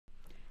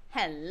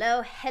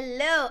Hello,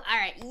 hello. All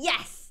right,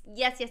 yes.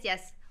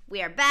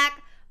 We are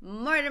back.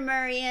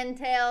 Mortimerian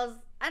tales.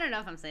 I don't know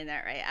if I'm saying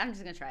that right. I'm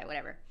just gonna try it,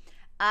 whatever.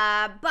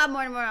 Bob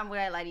Mortimer on Would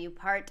I Lie to You,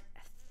 part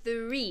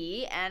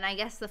 3, and I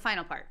guess the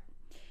final part.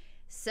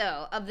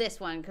 So, of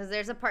this one, because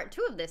there's a part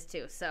 2 of this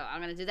too. So,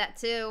 I'm gonna do that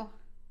too.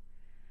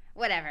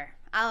 Whatever.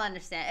 I'll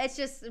understand. It's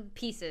just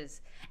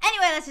pieces.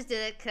 Anyway, let's just do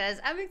it,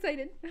 because I'm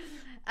excited.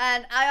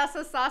 And I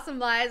also saw some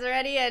lies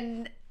already,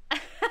 and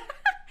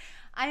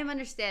I am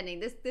understanding.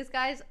 This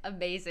guy's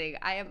amazing.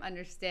 I am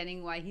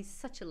understanding why he's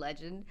such a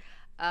legend.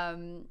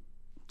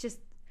 Just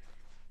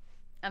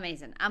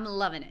amazing. I'm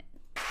loving it.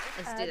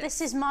 Let's do this.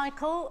 This is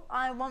Michael.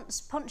 I once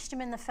punched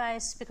him in the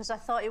face because I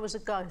thought he was a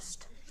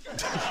ghost.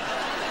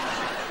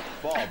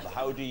 Bob,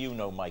 how do you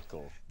know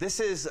Michael? This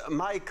is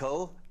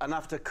Michael, and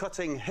after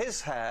cutting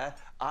his hair,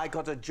 I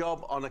got a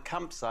job on a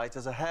campsite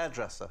as a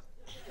hairdresser.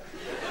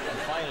 And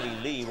finally,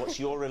 Lee, what's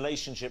your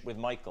relationship with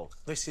Michael?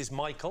 This is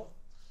Michael.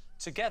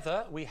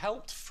 Together, we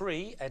helped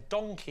free a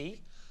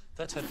donkey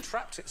that had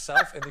trapped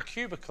itself in the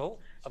cubicle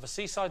of a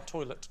seaside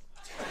toilet.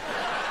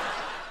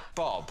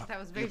 Bob, That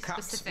was very you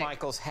cut specific.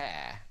 Michael's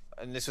hair,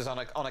 and this was on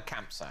a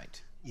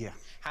campsite. Yeah.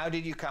 How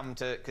did you come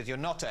to... Because you're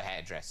not a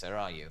hairdresser,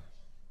 are you?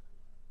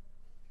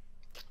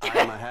 I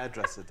am a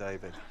hairdresser,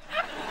 David.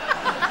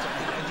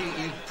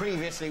 You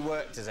previously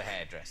worked as a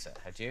hairdresser,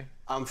 had you?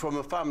 I'm from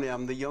a family,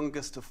 I'm the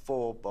youngest of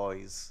 4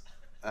 boys.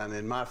 And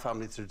in my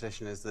family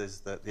tradition is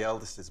that the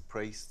eldest is a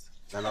priest,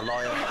 then a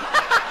lawyer,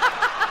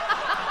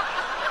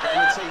 then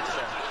a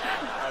teacher,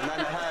 and then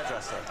a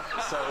hairdresser.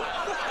 So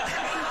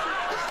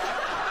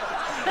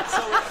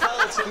it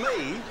fell to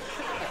me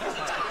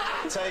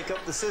to take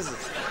up the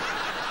scissors.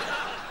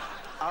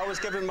 I was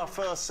given my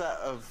first set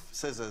of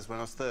scissors when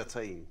I was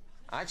 13.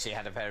 I actually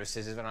had a pair of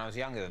scissors when I was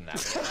younger than that.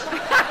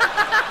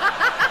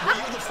 Were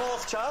you the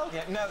 4th child?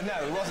 Yeah, no,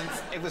 it wasn't.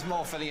 It was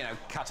more for, you know,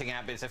 cutting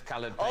out bits of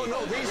coloured paper. Oh,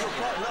 no,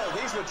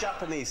 these were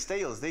Japanese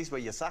steels. These were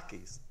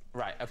Yasakis.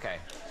 Right, OK.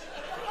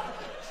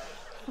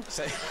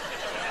 So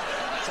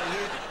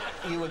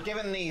you were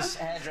given these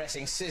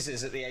hairdressing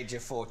scissors at the age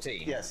of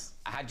 14? Yes.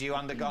 Had you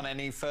undergone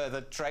any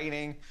further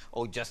training,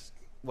 or just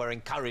were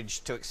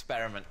encouraged to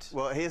experiment?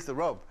 Well, here's the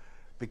rub,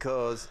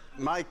 because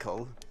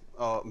Michael,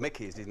 or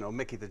Mickey, as you know,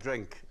 Mickey the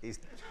drink, he's...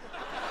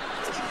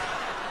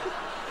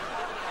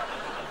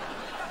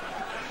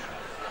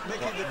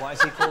 Why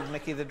is he called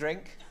Mickey the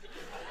Drink?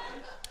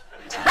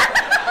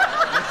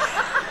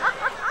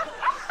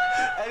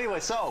 Anyway,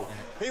 so,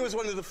 he was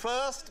one of the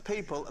first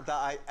people that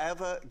I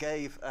ever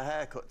gave a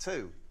haircut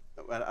to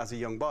as a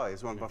young boy. He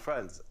was one of my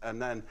friends.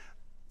 And then,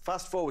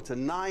 fast forward to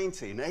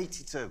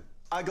 1982.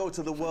 I go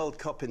to the World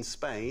Cup in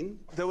Spain.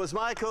 There was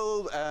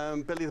Michael,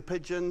 Billy the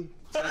Pigeon...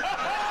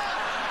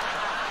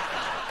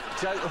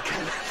 Gentle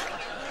Kent.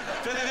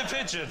 Billy the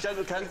Pigeon?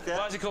 Gentle Kent, yeah.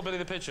 Why is he called Billy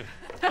the Pigeon?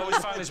 Always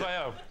found his way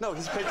home. No,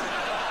 he's a pigeon.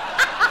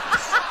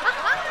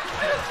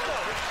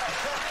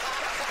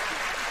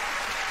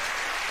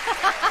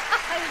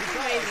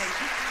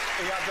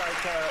 He had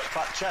like a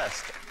fat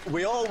chest.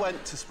 We all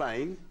went to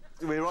Spain.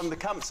 We were on the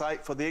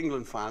campsite for the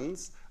England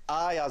fans.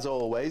 I, as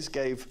always,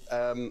 gave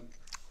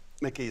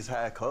Mickey his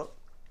haircut.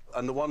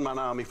 And the one-man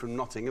army from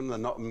Nottingham, the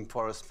Nottingham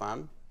Forest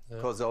fan,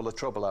 caused all the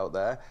trouble out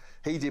there.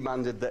 He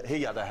demanded that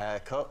he had a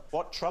haircut.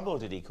 What trouble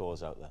did he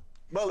cause out there?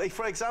 Well,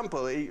 for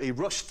example, he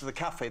rushed to the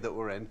cafe that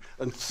we're in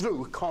and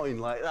threw a coin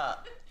like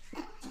that.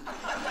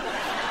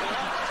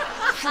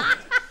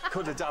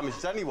 Could have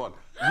damaged anyone.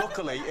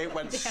 Luckily, it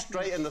went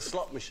straight in the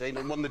slot machine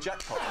and won the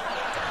jackpot.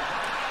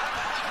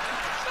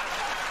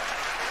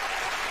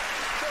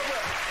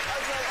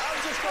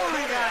 Oh,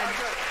 my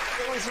God.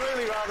 It was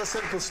really rather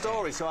simple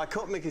story. So I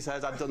cut Mickey's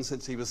hair, I'd done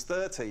since he was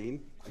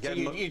 13. So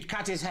you'd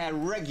cut his hair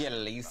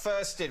regularly. You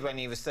first did when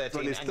he was 13.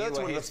 When he was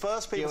 13, one of the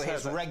first people you were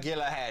his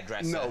regular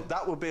hairdresser. No,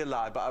 that would be a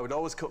lie, but I would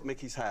always cut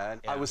Mickey's hair.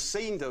 Yeah. I was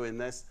seen doing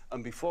this,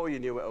 and before you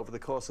knew it, over the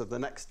course of the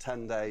next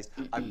 10 days,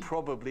 I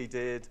probably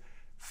did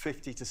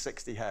 50 to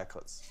 60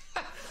 haircuts.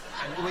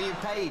 And were you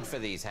paid for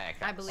these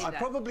haircuts? I believe I that.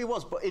 probably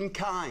was, but in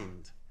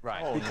kind.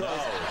 Right. Oh, Because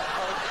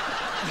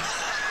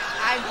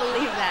I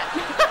believe that.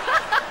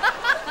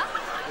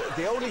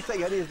 the only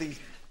thing any of these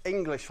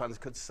English fans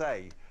could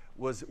say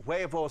was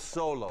huevo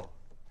solo,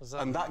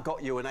 and that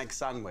got you an egg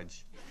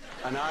sandwich.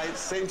 And I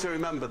seem to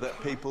remember that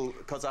people,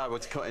 because I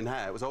was cutting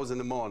hair, it was always in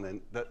the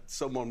morning, that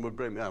someone would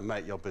bring me, oh,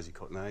 mate, you're busy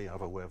cutting hair, you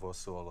have a huevo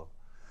solo.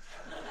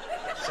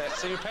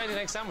 So you were paid in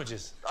egg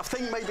sandwiches? I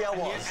think maybe I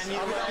was.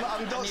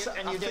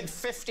 And you did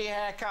 50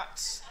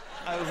 haircuts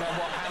over,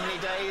 what, how many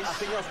days? I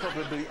think that was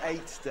probably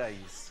 8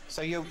 days.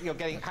 So you're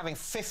having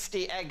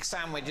 50 egg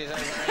sandwiches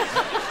over...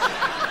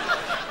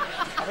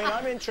 I mean,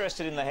 I'm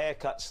interested in the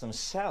haircuts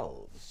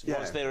themselves. Yeah.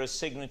 Was there a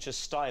signature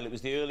style? It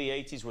was the early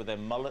 80s. Were there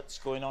mullets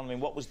going on? I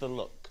mean, what was the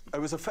look? It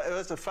was a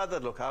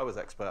feathered look. I was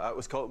expert at. It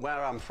was called,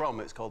 where I'm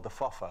from, it's called the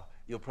foffer.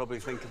 You'll probably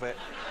think of it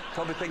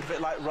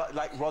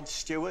like Rod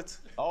Stewart.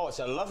 Oh, it's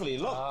a lovely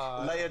look.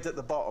 Layered at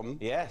the bottom.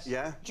 Yes.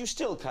 Yeah. Do you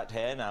still cut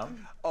hair now?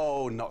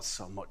 Oh, not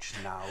so much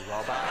now,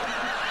 Robert.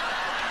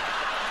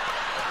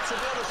 To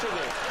be honest with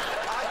you,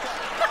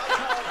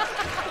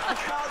 I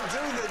can't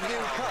do the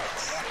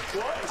cuts.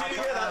 What? Did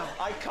you hear that?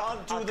 I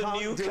can't do the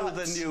new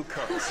cuts. the new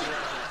cuts.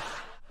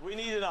 We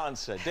need an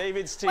answer.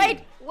 David's team.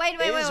 Wait.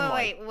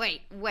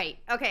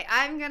 Okay,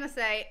 I'm gonna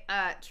say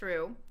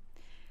true.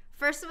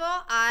 First of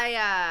all,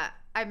 I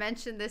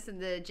mentioned this in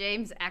the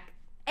James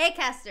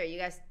Acaster. You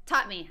guys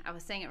taught me. I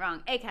was saying it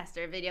wrong.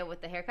 Acaster video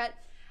with the haircut.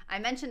 I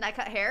mentioned I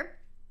cut hair,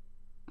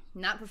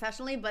 not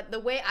professionally, but the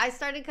way I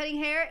started cutting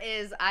hair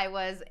is I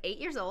was 8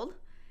 years old,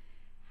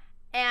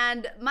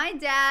 and my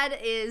dad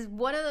is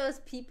one of those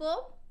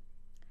people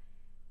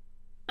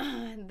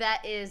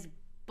that is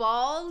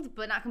bald,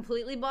 but not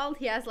completely bald.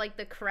 He has like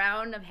the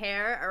crown of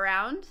hair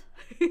around.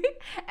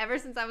 Ever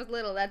since I was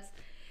little,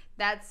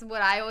 that's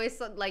what I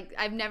always like.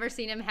 I've never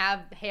seen him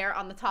have hair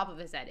on the top of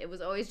his head. It was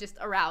always just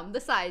around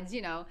the sides,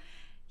 you know.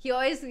 He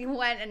always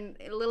went and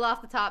a little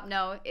off the top.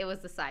 No, it was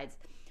the sides.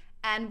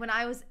 And when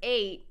I was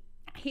 8,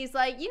 he's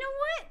like, you know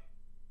what?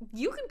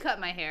 You can cut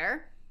my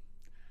hair.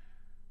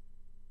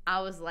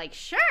 I was like,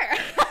 sure.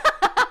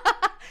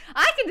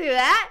 I can do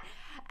that.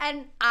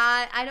 And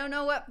I don't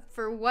know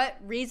for what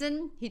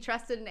reason he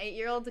trusted an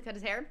 8-year-old to cut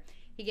his hair.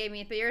 He gave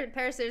me a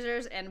pair of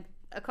scissors and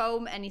a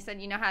comb, and he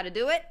said, you know how to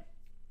do it?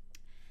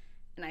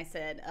 And I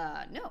said,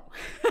 no.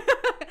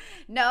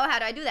 No, how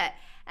do I do that?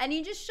 And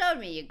he just showed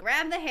me. You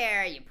grab the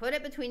hair, you put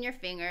it between your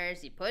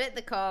fingers, you put it in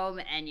the comb,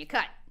 and you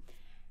cut.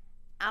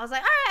 I was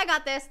like, all right, I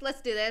got this.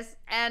 Let's do this.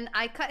 And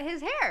I cut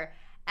his hair.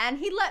 And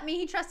he let me.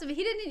 He trusted me.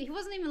 He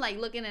wasn't even, like,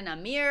 looking in a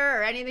mirror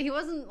or anything. He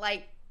wasn't,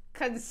 like,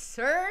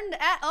 concerned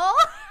at all.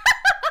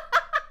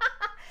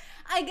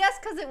 I guess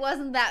because it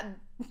wasn't that...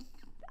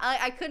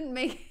 I couldn't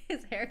make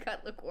his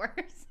haircut look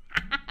worse.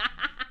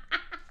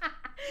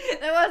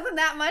 There wasn't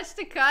that much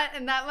to cut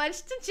and that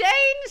much to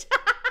change.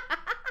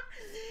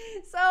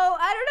 So,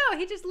 I don't know.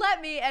 He just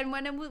let me, and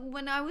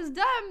when I was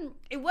done,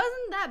 it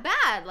wasn't that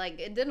bad. Like,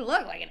 it didn't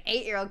look like an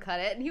 8-year-old cut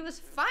it, and he was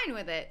fine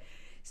with it.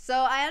 So,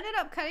 I ended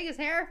up cutting his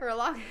hair for a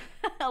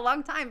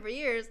long time, for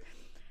years.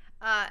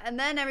 And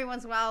then every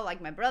once in a while,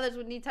 like, my brothers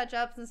would need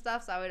touch-ups and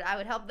stuff, so I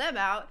would help them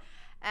out.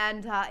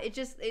 And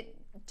it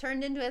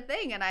turned into a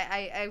thing, and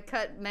I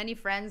cut many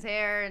friends'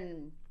 hair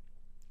and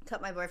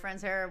cut my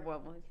boyfriend's hair.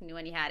 Well,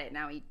 when he had it,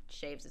 now he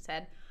shaves his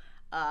head.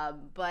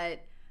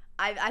 But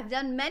I've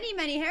done many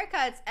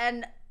haircuts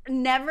and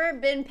never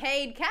been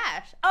paid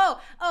cash. Oh,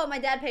 my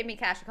dad paid me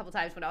cash a couple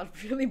times when I was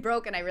really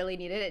broke and I really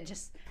needed it.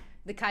 Just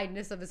the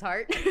kindness of his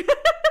heart.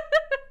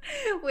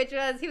 Which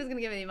was, he was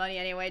gonna give me money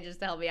anyway just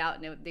to help me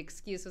out, and the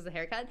excuse was the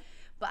haircut.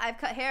 But I've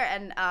cut hair,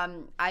 and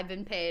I've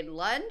been paid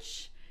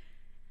lunch,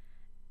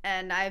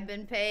 and I've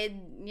been paid,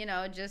 you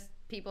know, just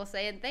people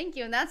saying thank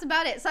you, and that's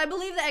about it. So I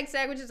believe the egg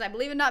sandwiches, I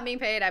believe in not being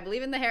paid, I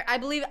believe in the hair, I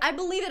believe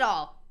it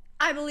all.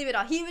 I believe it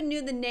all. He even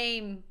knew the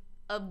name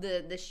of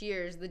the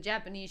shears, the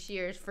Japanese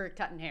shears for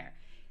cutting hair.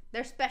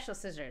 They're special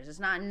scissors. It's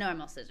not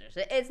normal scissors.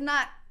 It's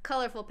not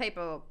colorful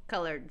paper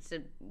colored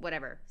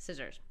whatever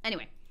scissors.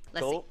 Anyway,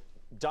 let's see.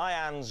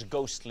 Diane's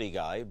ghostly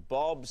guy,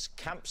 Bob's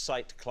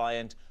campsite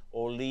client,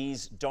 or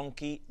Lee's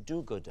donkey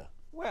do-gooder?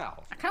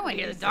 Well, I kind of want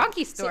to hear the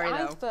donkey story,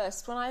 though.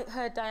 First, when I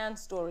heard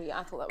Diane's story,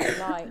 I thought that was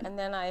a lie. And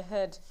then I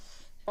heard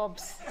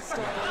Bob's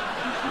story,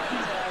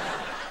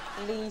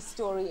 and, Lee's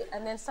story,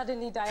 and then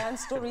suddenly Diane's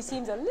story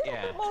seems a little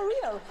bit more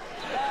real.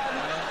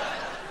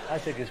 I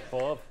think it's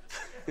Bob.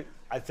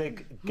 I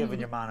think giving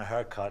your man a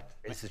haircut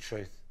is the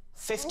truth.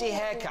 50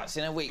 haircuts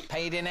in a week,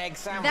 paid in egg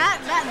sandwiches.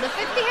 The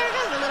 50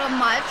 haircuts is a little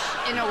much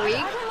in a week.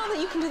 I don't know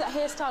that you can do that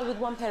hairstyle with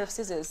one pair of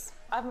scissors.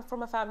 I'm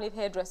from a family of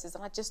hairdressers,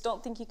 and I just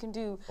don't think you can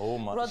do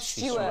Rod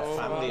Stewart.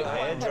 Family of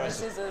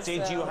hairdressers. Scissors,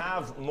 Did you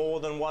have more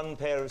than one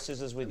pair of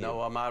scissors with you?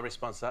 No, my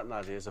response to that,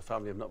 Nadia, is a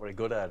family of not very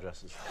good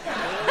hairdressers.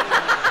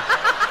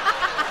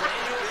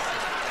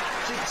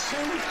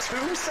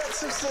 two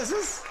sets of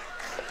scissors?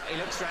 He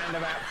looks round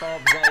about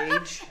Bob's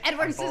age.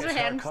 Edward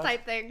Scissorhands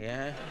type thing.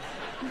 Yeah.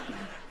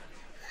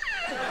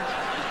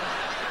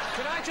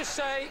 Can I just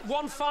say,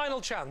 one final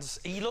chance,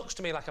 he looks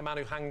to me like a man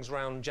who hangs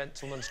round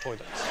gentlemen's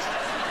toilets.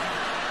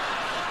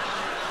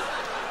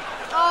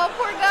 Oh,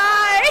 poor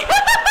guy.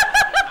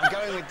 I'm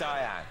going with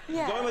Diane.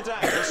 Yeah. Going with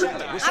Diane.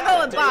 I'm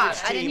going with Bob.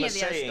 David's I didn't team hear is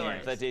the other saying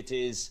stories. that it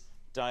is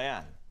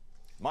Diane.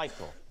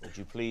 Michael, would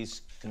you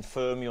please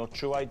confirm your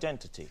true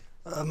identity?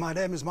 My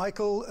name is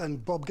Michael,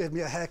 and Bob gave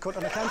me a haircut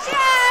on a campsite.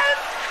 Yes!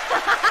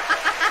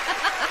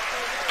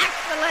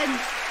 Excellent.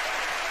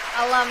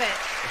 I love it.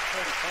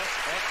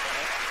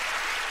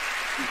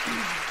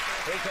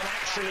 We can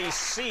actually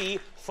see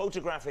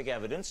photographic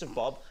evidence of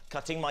Bob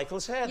cutting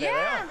Michael's hair. There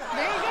Yeah, they are.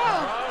 there you go.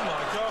 Oh,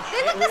 my gosh.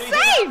 They look really the did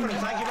same. happen.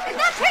 Thank you very In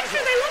much. that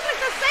picture, they look like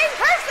the same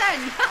person.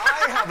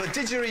 I have a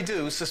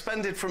didgeridoo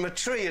suspended from a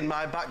tree in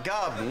my back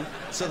garden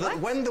so that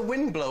when the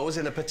wind blows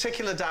in a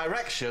particular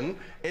direction,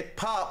 it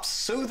pops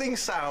soothing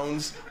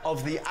sounds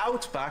of the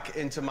outback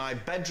into my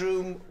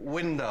bedroom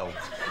window.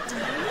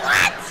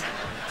 What?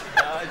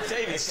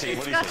 David's team,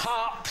 what do you think?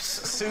 Pops,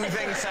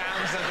 soothing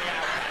sounds of the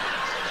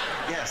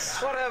outback.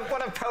 Yes. What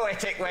a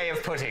poetic way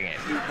of putting it.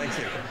 Thank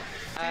you.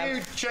 Do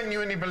you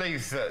genuinely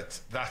believe that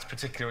that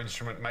particular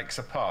instrument makes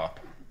a pop?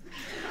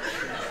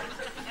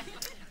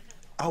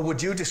 How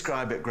would you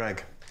describe it,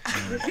 Greg?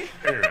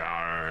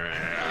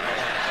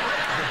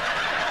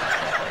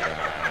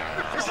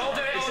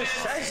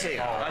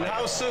 And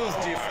how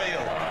soothed do you feel?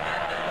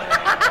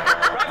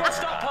 Right, well,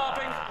 stop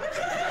harping.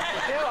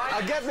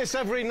 I get this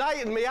every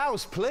night in my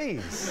house,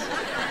 please. Is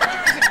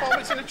it Bob?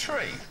 It's in a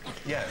tree.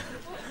 Yeah.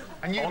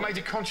 And you made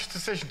a conscious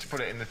decision to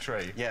put it in the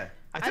tree? Yeah.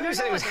 I thought you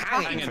said it was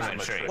hanging from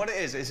a tree. What it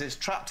is it's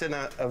trapped in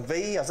a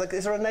V.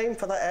 Is there a name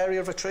for that area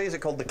of a tree? Is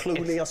it called the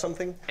Clooney or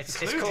something? It's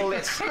called...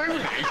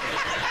 Clooney?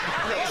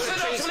 Also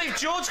not to believe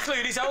George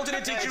Clooney's holding a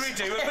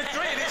didgeridoo of a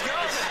tree in his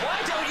garden.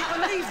 Why don't you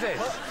believe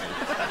this?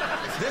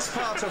 This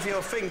part of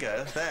your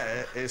finger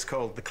there is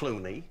called the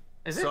Clooney.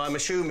 Is it? So I'm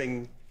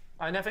assuming...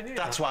 I never knew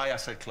That's that. why I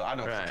said Clooney. I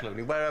know it's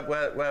Clooney.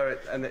 Where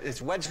it... And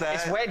it's wedged there.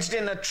 It's wedged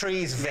in the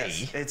tree's V.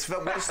 Yes, it's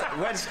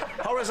wedged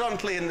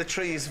horizontally in the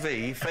tree's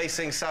V,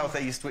 facing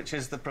southeast, which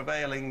is the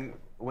prevailing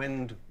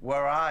wind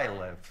where I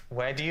live.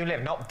 Where do you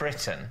live? Not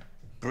Britain.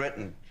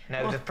 Britain.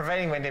 No, the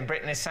prevailing wind in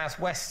Britain is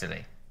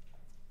southwesterly.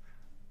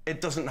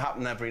 It doesn't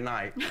happen every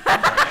night.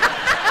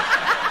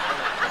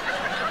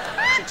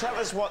 So tell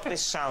us what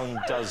this sound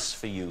does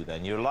for you,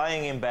 then. You're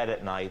lying in bed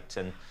at night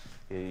and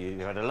you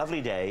had a lovely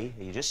day,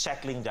 you're just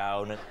settling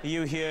down, and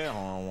you hear...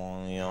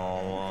 And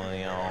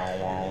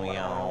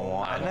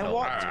then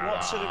what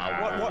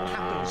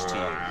happens to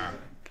you?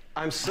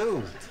 I'm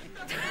soothed.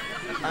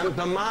 And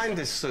the mind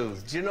is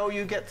soothed. You know,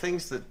 you get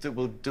things that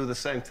will do the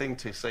same thing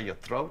to, say, your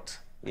throat.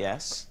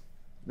 Yes.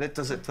 That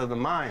does it to the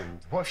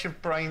mind. What if your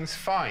brain's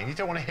fine? You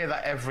don't want to hear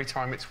that every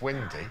time it's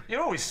windy.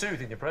 You're always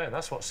soothing your brain.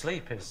 That's what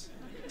sleep is.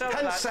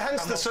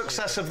 Hence the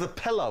success of the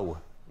pillow.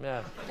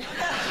 Yeah. Can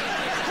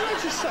I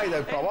just say,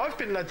 though, Bob, I've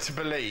been led to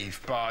believe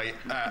by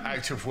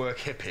out-of-work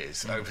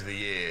hippies over the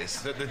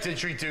years that the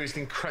didgeridoo is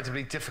an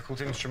incredibly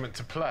difficult instrument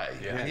to play,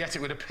 and yet it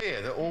would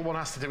appear that all one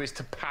has to do is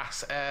to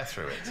pass air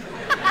through it.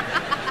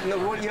 No,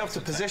 well, you have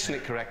to position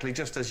it correctly,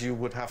 just as you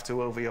would have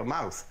to over your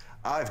mouth.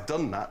 I've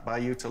done that by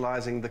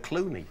utilising the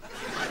Clooney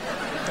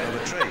of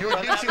a tree.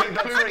 You're using the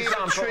Clooney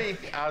of a tree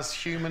as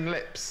human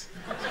lips.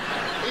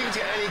 Even to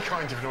get any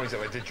kind of noise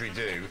out of a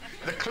didgeridoo,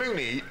 the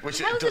Clooney,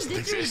 which it doesn't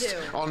exist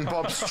on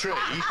Bob's tree,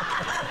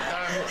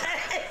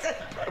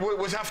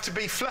 would have to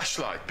be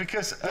flesh-like,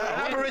 because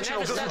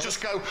Aboriginal doesn't just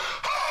go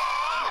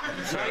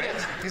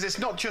because it's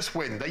not just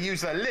wind, they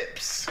use their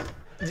lips.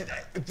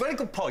 Very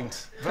good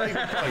point. Very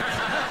good point.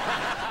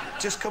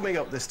 Just coming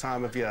up this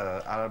time of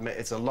year, I admit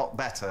it's a lot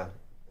better.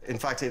 In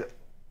fact,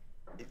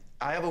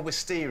 I have a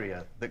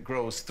wisteria that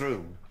grows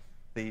through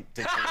the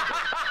didgeridoo.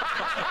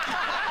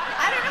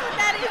 I don't know what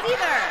that is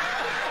either.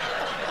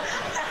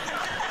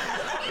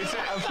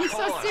 He's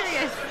so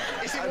serious.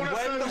 And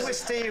when the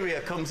wisteria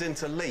comes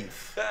into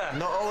leaf,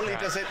 not only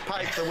does it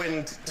pipe the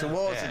wind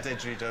towards the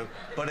didgeridoo,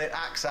 but it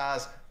acts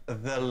as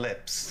the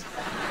lips.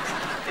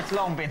 It's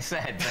long been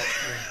said that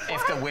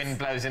if the wind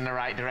blows in the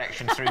right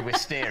direction through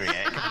wisteria,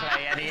 it can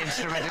play any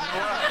instrument in the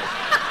world.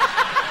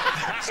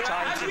 It's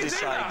time to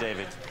decide,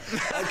 David.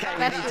 OK,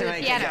 we need to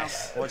make a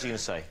guess. What are you going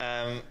to say?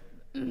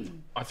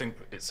 I think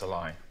it's a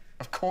lie.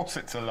 Of course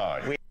it's a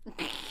lie.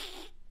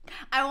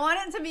 I want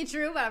it to be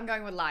true, but I'm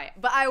going with lie.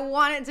 But I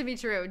want it to be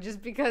true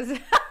just because...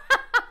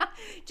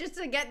 just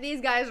to get these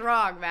guys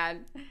wrong,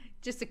 man.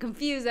 Just to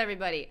confuse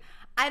everybody.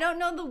 I don't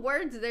know the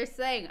words they're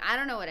saying. I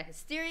don't know what a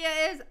hysteria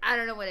is. I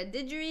don't know what a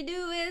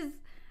didgeridoo is.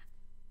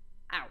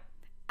 Ow.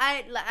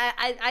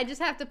 I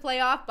just have to play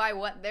off by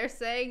what they're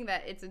saying,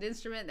 that it's an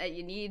instrument that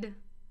you need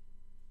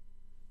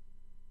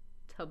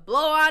to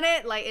blow on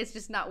it. Like, it's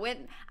just not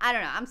wind. I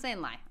don't know. I'm saying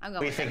lie. I'm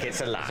going We think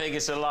it's a lie. I think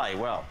it's a lie.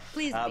 Well,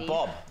 please be.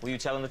 Bob, were you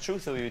telling the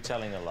truth or were you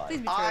telling a lie?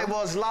 Please be true. I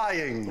was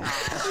lying.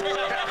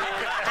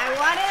 I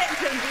want it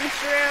to be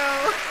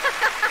true.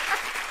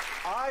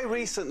 I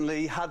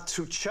recently had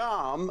to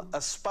charm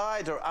a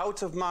spider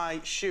out of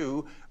my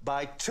shoe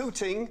by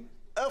tooting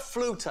a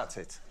flute at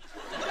it.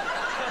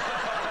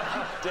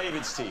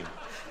 David's team.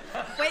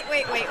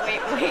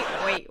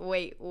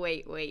 Wait.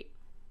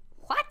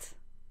 What?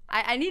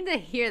 I need to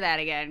hear that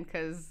again,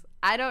 because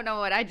I don't know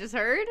what I just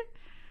heard.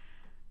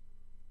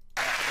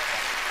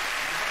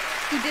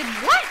 He did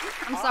what?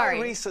 I'm sorry.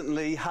 I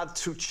recently had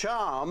to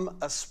charm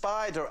a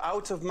spider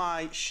out of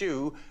my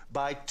shoe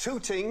by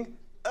tooting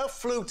a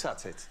flute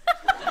at it.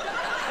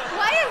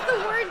 Why is the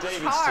word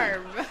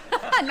charm?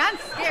 Not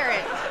scare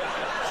it.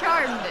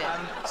 Charmed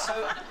it. So,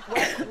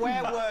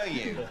 where were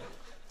you?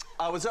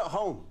 I was at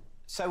home.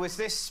 So was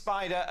this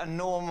spider a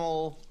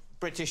normal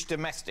British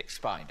domestic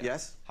spider?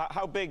 Yes.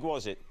 How big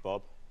was it,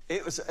 Bob?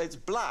 It's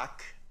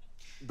black,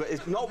 but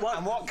it's not one.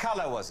 And what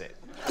colour was it?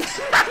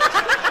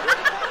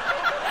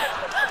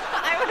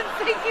 I was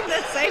thinking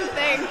the same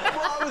thing.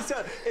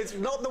 It's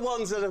not the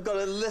ones that have got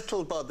a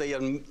little body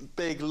and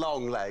big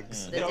long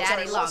legs. The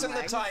daddy long wasn't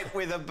legs. the type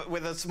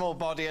with a small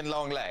body and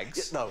long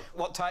legs? No.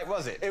 What type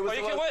was it? Well,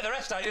 you can wear the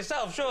rest out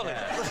yourself, surely.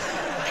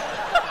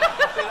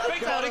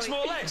 Big body,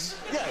 small legs.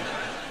 Yeah.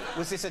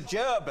 Was this a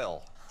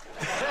gerbil?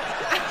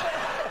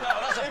 No,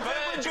 that's a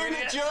bird. If doing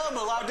a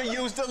gerbil, I'd have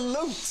used a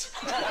lute.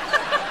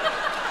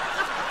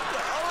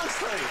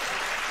 Honestly.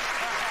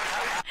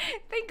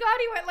 Thank God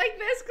he went like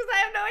this, because I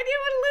have no idea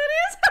what a lute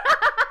is.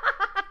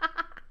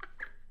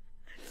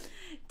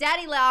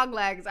 daddy long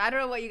legs. I don't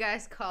know what you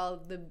guys call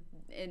the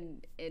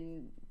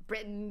in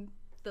Britain,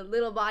 the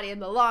little body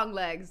and the long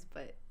legs,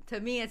 but to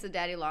me it's a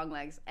daddy long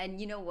legs.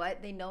 And you know what?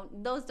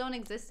 Those don't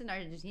exist in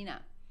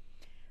Argentina.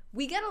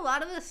 We get a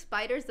lot of the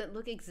spiders that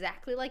look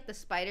exactly like the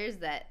spiders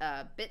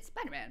that bit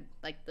Spider-Man,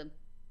 like the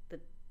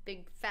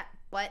big fat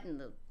butt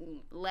and the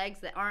legs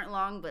that aren't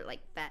long but like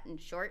fat and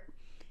short.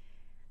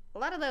 A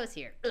lot of those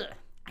here. Ugh,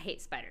 I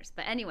hate spiders.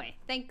 But anyway,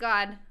 thank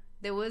God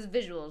there was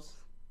visuals.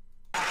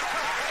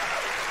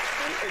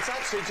 It's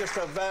actually just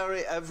a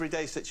very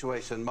everyday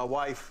situation. My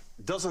wife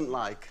doesn't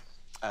like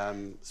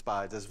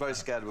spiders, very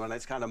scared of them, and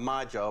it's kind of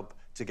my job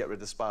to get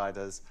rid of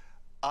spiders.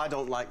 I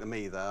don't like them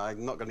either.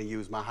 I'm not going to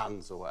use my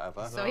hands or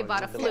whatever. So he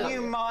bought a flute. Can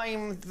you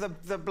mime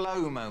the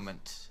blow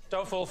moment?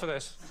 Don't fall for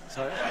this.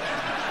 Sorry?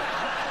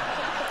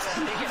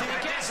 He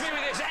gets me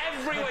with this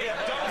every week.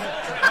 Don't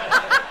fall for it.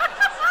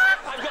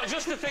 I've got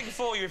just the thing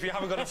for you if you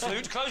haven't got a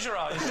flute. Close your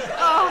eyes.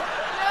 Oh,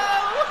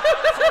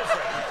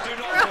 Do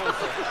not fall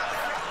for it.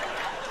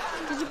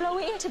 Did you blow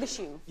it into the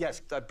shoe?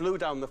 Yes, I blew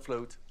down the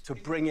flute to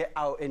bring it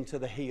out into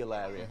the heel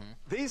area.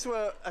 These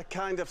were a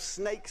kind of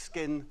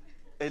snakeskin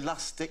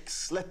elastic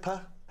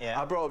slipper.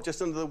 I brought up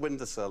just under the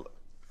windowsill,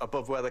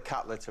 above where the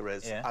cat litter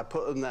is. I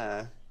put them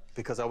there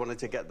because I wanted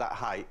to get that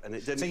height, and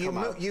it didn't come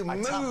out. You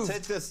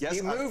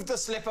moved the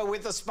slipper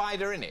with the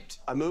spider in it?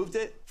 I moved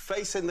it,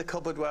 facing the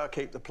cupboard where I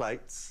keep the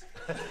plates.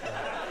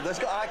 It's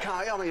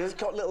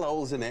got little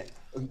holes in it.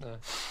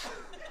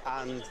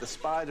 And the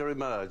spider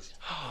emerged.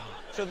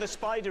 So the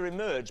spider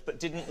emerged, but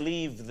didn't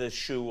leave the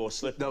shoe or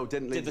slipper? No,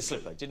 didn't leave. Did the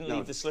slipper? Didn't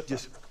leave the slipper?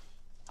 Just...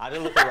 I had a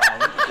look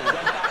around and went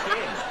back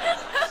in.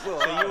 Well,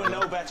 so you were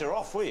no better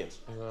off, were you?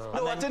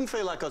 No, I didn't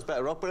feel like I was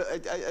better off, but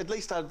at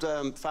least I'd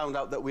found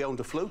out that we owned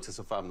a flute as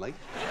a family.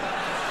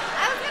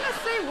 I was going to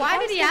say, why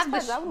did he have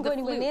I wouldn't go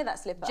anywhere near that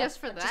slipper. Just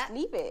for that? Just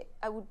leave it.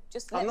 I would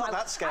just I'm not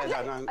that scared.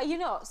 Are you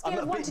not? Scale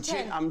of 1 to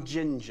 10? I'm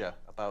ginger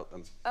about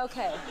them.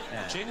 OK.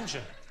 Yeah.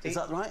 Ginger? Is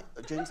that right?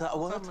 Ginger, is that a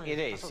word? It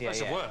is, yeah.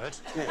 That's a word.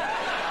 Yeah.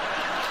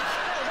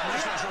 I'm not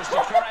sure it's the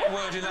correct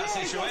word in that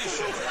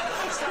situation.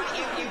 It's like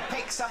you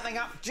pick something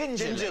up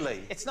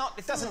gingerly. It's not.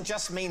 It doesn't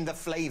just mean the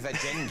flavour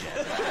ginger.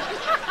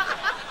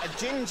 A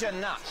ginger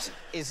nut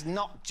is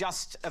not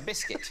just a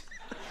biscuit.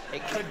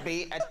 It could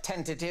be a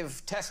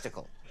tentative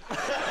testicle.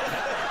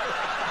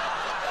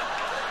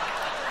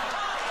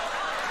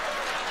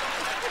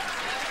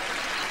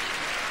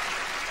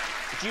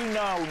 Do you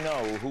now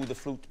know who the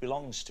flute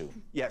belongs to?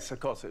 Yes, of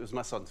course. It was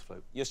my son's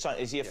flute. Your son,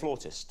 is he a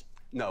flautist?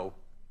 No.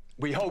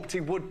 We hoped he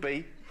would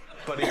be,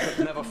 but he could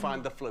never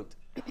find the flute.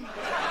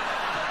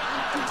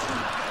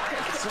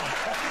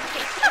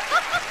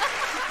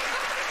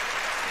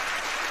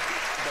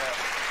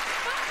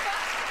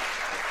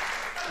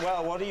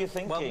 Well, what are you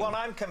thinking? Well, what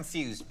I'm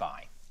confused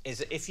by is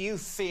that if you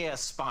fear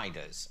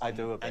spiders... I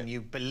do a bit. ...and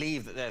you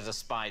believe that there's a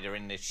spider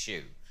in this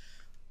shoe,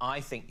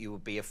 I think you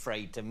would be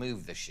afraid to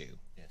move the shoe.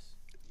 Yes.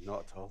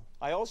 Not at all.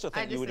 I also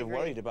think you would have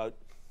worried about,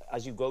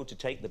 as you go to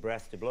take the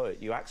breath to blow it,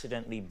 you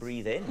accidentally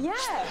breathe in. Yeah.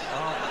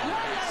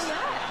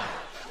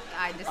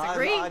 I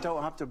disagree. I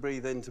don't have to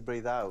breathe in to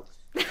breathe out.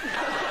 That's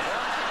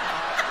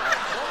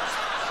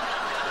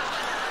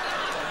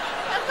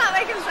not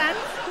making sense.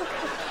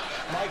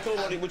 Michael,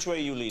 which way are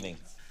you leaning?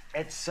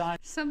 It's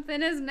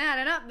Something isn't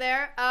adding up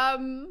there.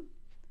 I'm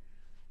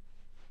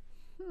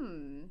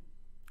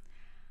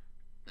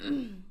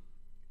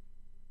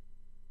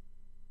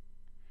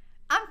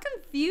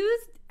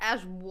confused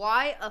as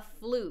why a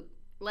flute.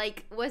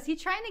 Like, was he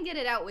trying to get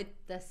it out with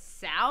the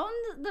sound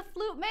the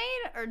flute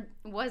made, or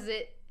was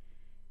it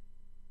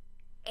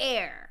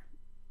air?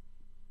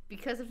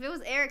 Because if it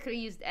was air, it could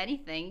have used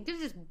anything. You could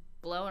have just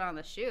blown on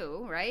the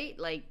shoe, right?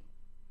 Like,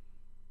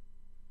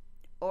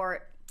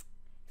 or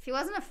if he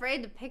wasn't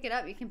afraid to pick it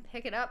up, you can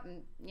pick it up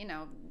and, you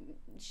know,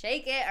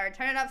 shake it or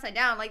turn it upside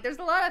down. Like, there's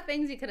a lot of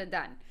things you could have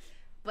done.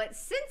 But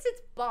since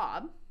it's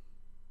Bob,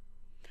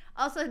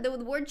 also the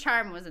word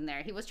charm was in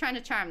there. He was trying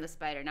to charm the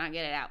spider, not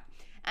get it out.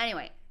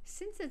 Anyway,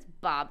 since it's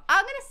Bob,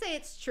 I'm going to say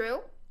it's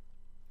true.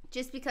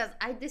 Just because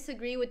I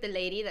disagree with the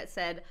lady that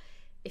said,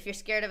 if you're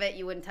scared of it,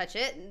 you wouldn't touch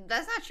it.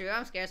 That's not true.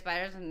 I'm scared of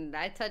spiders, and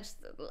I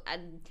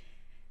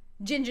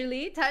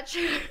gingerly touch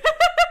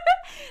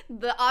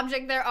the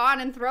object they're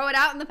on and throw it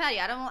out in the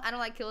patio. I don't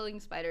like killing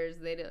spiders.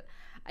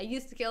 I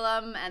used to kill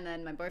them, and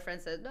then my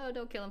boyfriend said, no,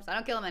 don't kill them. So I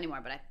don't kill them anymore,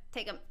 but I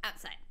take them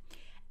outside.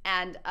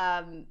 And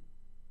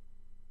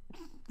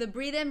the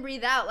breathe in,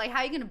 breathe out, like, how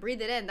are you gonna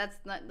breathe it in? That's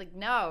not, like,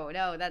 no,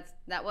 that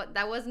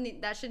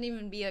shouldn't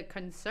even be a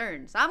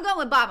concern. So I'm going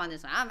with Bob on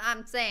this one.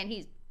 I'm saying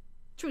he's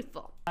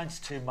truthful. Sounds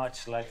too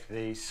much like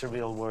the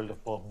surreal world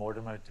of Bob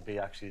Mortimer to be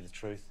actually the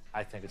truth.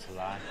 I think it's a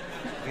lie.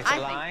 It's a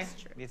lie? Think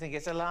it's true. You think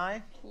it's a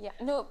lie? Yeah,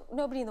 no,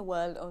 nobody in the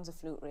world owns a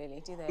flute,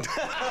 really, do they?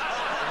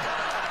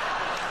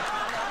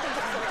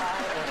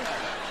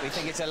 We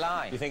think it's a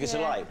lie. You think it's a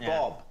lie? Yeah.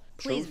 Bob,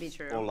 please truth be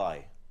true. or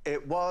lie?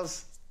 It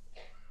was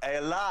a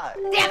lie.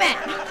 Damn it!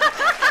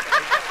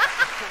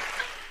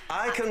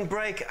 I can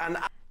break an...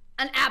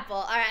 An apple.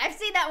 All right, I've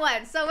seen that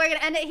one. So we're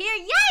gonna end it here.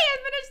 Yay, I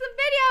finished the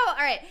video.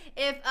 All right,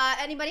 if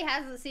anybody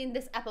hasn't seen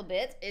this apple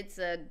bit, it's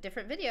a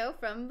different video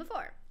from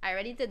before. I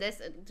already did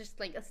this, just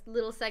like a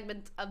little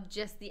segment of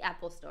just the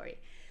apple story.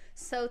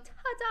 So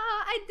ta-da,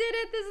 I did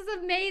it. This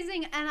is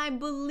amazing. And I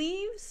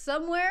believe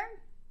somewhere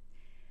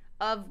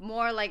of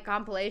more like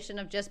compilation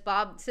of just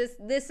Bob.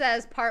 This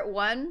says part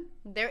 1.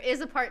 There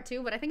is a part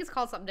 2, but I think it's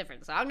called something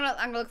different. So I'm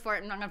gonna look for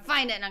it, and I'm gonna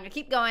find it, and I'm gonna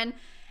keep going.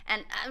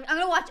 And I'm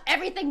gonna watch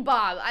everything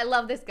Bob. I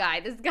love this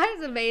guy. This guy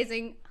is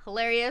amazing,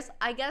 hilarious.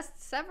 I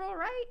guessed several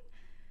right.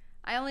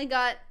 I only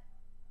got,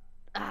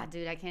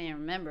 dude, I can't even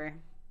remember.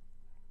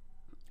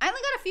 I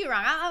only got a few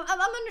wrong. I'm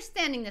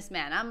understanding this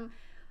man.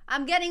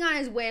 I'm getting on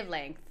his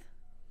wavelength.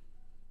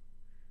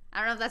 I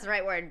don't know if that's the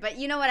right word, but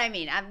you know what I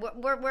mean.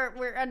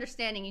 We're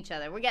understanding each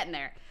other. We're getting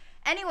there.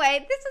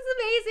 Anyway, this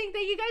is amazing.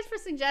 Thank you guys for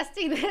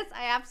suggesting this.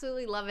 I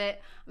absolutely love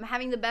it. I'm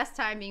having the best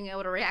time being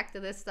able to react to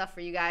this stuff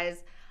for you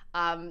guys.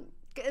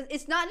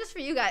 It's not just for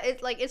you guys.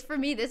 It's for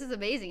me. This is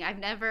amazing.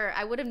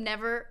 I would have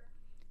never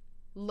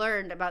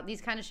learned about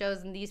these kind of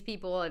shows and these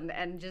people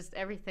and just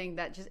everything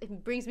that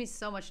it brings me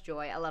so much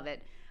joy. I love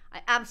it. I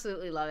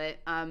absolutely love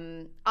it.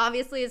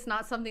 Obviously, it's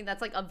not something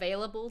that's like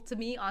available to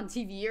me on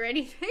TV or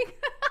anything.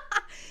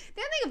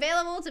 The only thing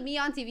available to me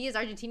on TV is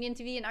Argentinian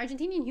TV, and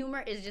Argentinian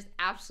humor is just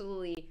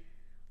absolutely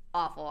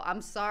awful.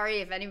 I'm sorry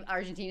if any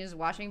Argentinians is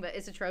watching, but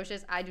it's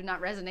atrocious. I do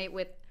not resonate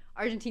with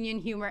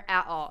Argentinian humor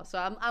at all.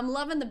 So I'm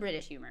loving the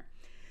British humor.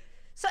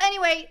 So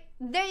anyway,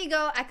 there you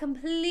go. I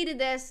completed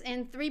this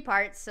in 3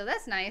 parts, so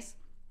that's nice.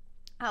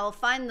 I will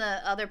find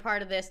the other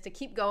part of this to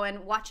keep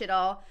going, watch it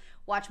all,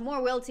 watch more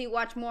Wilty,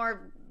 watch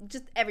more,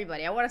 just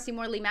everybody. I want to see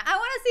more Lee Matt. I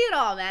want to see it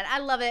all, man. I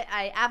love it.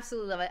 I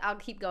absolutely love it. I'll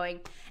keep going.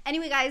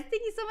 Anyway, guys,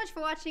 thank you so much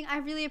for watching. I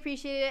really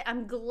appreciate it.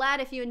 I'm glad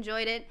if you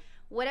enjoyed it.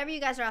 Whatever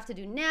you guys are off to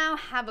do now,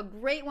 have a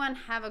great one.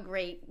 Have a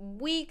great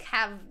week.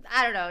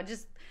 I don't know,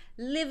 just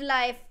live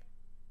life.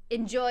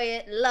 Enjoy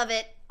it, love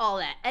it, all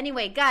that.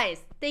 Anyway,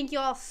 guys, thank you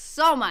all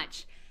so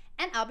much,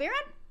 and I'll be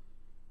around.